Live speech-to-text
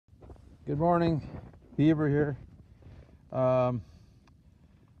Good morning, Beaver here. Well,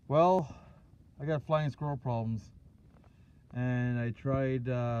 I got flying squirrel problems, and I tried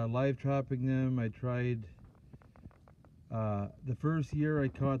live trapping them. I tried the first year I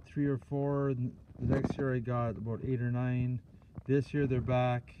caught 3 or 4. The next year I got about 8 or 9. This year they're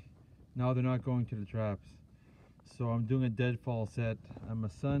back. Now they're not going to the traps, so I'm doing a deadfall set. I'm a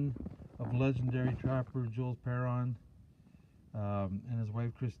son of legendary trapper Jules Perron and his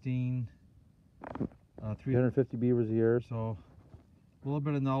wife Christine. 350 beavers a year, so a little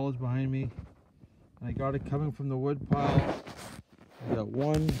bit of knowledge behind me. And I got it coming from the wood pile. I got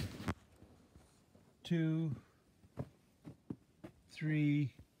 1, 2,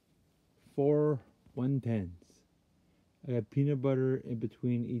 3, 4 110s. I got peanut butter in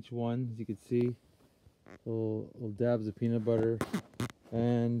between each one, as you can see. Little dabs of peanut butter.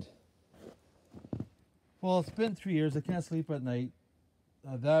 And well, it's been 3 years. I can't sleep at night.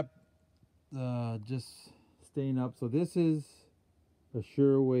 Just staying up. So this is a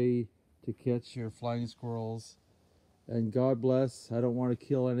sure way to catch your flying squirrels. And God bless, I don't want to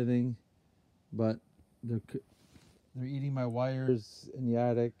kill anything, but they're eating my wires in the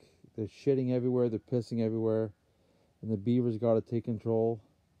attic. They're shitting everywhere, they're pissing everywhere, and the beavers got to take control.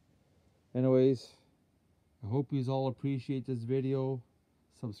 Anyways, I hope you all appreciate this video.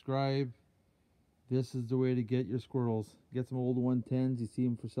 Subscribe. This is the way to get your squirrels. Get some old 110s. You see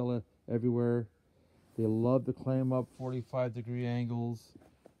them for sale everywhere. They love to climb up 45-degree angles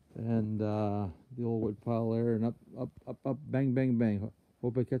and the old wood pile there, and up, bang, bang, bang.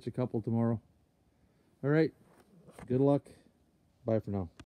 Hope I catch a couple tomorrow. All right, good luck. Bye for now.